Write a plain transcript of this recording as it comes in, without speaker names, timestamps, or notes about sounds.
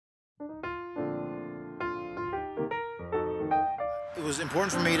It was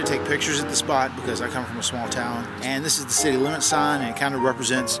important for me to take pictures at the spot because I come from a small town, and this is the city limit sign, and it kind of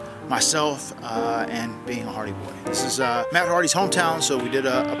represents myself and being a Hardy boy. This is Matt Hardy's hometown, so we did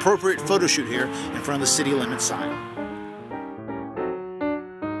an appropriate photo shoot here in front of the city limit sign.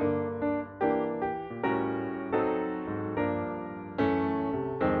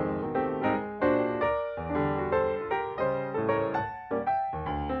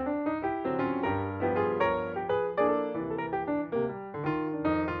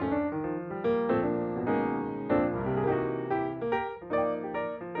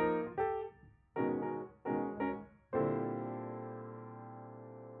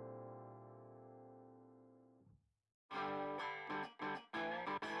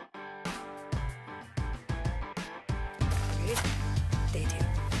 They do.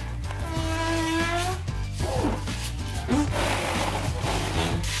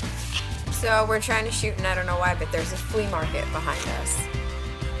 So we're trying to shoot, and I don't know why, but there's a flea market behind us.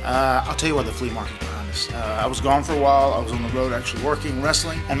 I'll tell you why the flea market behind us. I was gone for a while. I was on the road actually working,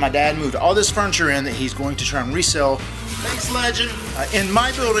 wrestling, and my dad moved all this furniture in that he's going to try and resell. Thanks, legend. In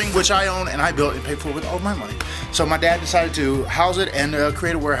my building, which I own and I built and paid for with all of my money. So my dad decided to house it and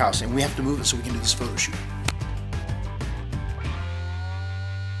create a warehouse, and we have to move it so we can do this photo shoot.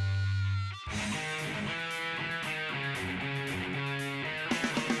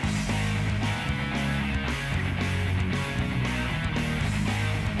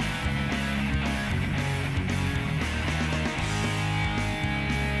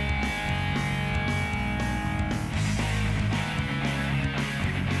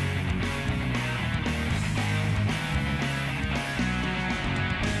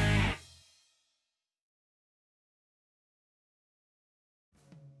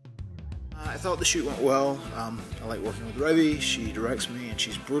 I thought the shoot went well. I like working with Revy. She directs me and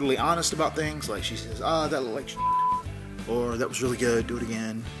she's brutally honest about things. Like she says, "Ah, that looked like shit," or "That was really good, do it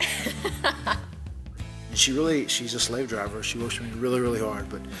again." And she's a slave driver. She works for me really, really hard,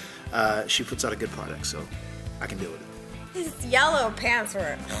 but she puts out a good product, so I can deal with it. His yellow pants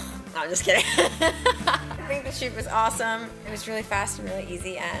were, no, I'm just kidding. I think the shoot was awesome. It was really fast and really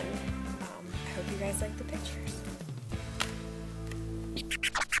easy, and I hope you guys like the pictures.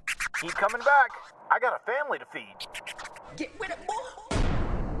 Keep coming back. I got a family to feed. Get with it, boy.